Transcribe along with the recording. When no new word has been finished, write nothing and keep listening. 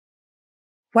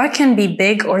What can be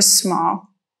big or small?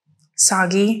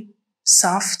 Soggy,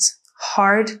 soft,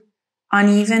 hard,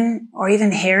 uneven, or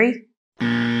even hairy?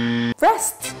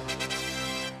 Breast!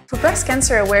 For Breast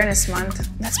Cancer Awareness Month,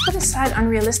 let's put aside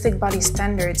unrealistic body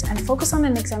standards and focus on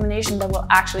an examination that will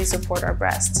actually support our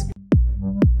breasts.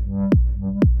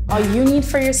 All you need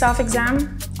for your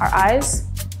self-exam are eyes,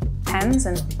 hands,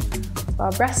 and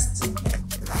well, breasts.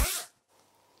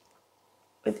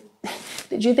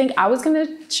 Did you think I was going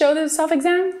to show the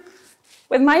self-exam?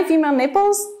 With my female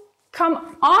nipples?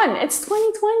 Come on, it's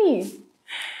 2020.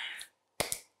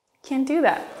 Can't do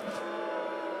that.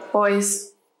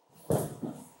 Boys.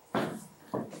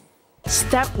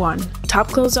 Step 1. Top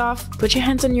clothes off, put your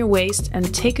hands on your waist,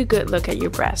 and take a good look at your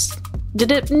breast.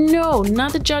 No,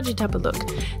 not the judgy type of look.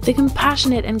 The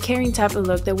compassionate and caring type of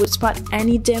look that would spot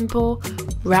any dimple,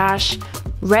 rash,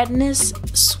 redness,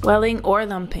 swelling, or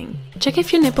lumping. Check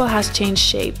if your nipple has changed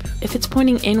shape, if it's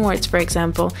pointing inwards for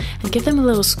example, and give them a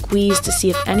little squeeze to see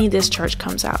if any discharge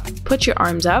comes out. Put your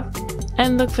arms up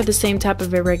and look for the same type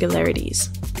of irregularities.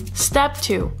 Step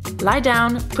 2. Lie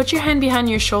down, put your hand behind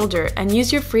your shoulder and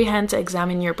use your free hand to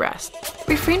examine your breast.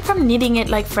 Refrain from kneading it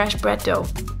like fresh bread dough.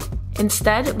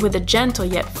 Instead, with a gentle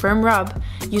yet firm rub,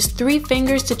 use 3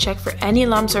 fingers to check for any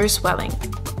lumps or swelling.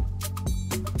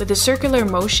 With a circular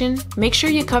motion, make sure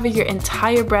you cover your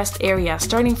entire breast area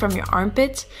starting from your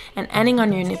armpit and ending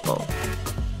on your nipple.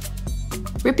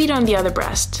 Repeat on the other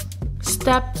breast.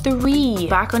 Step 3.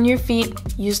 Back on your feet,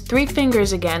 use 3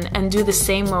 fingers again and do the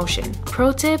same motion.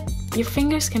 Pro tip, your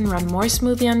fingers can run more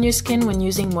smoothly on your skin when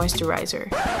using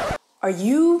moisturizer. Are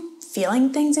you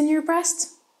feeling things in your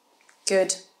breast?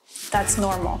 Good. That's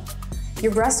normal.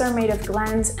 Your breasts are made of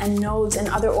glands and nodes and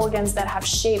other organs that have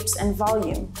shapes and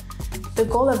volume. The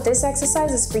goal of this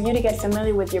exercise is for you to get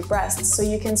familiar with your breasts so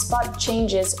you can spot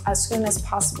changes as soon as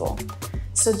possible.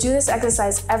 So do this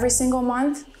exercise every single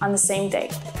month on the same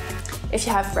day. If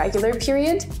you have regular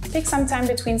period, take some time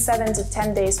between 7 to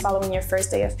 10 days following your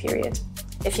first day of period.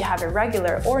 If you have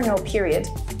irregular or no period,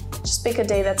 just pick a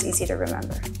day that's easy to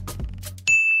remember.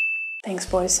 Thanks,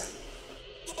 boys.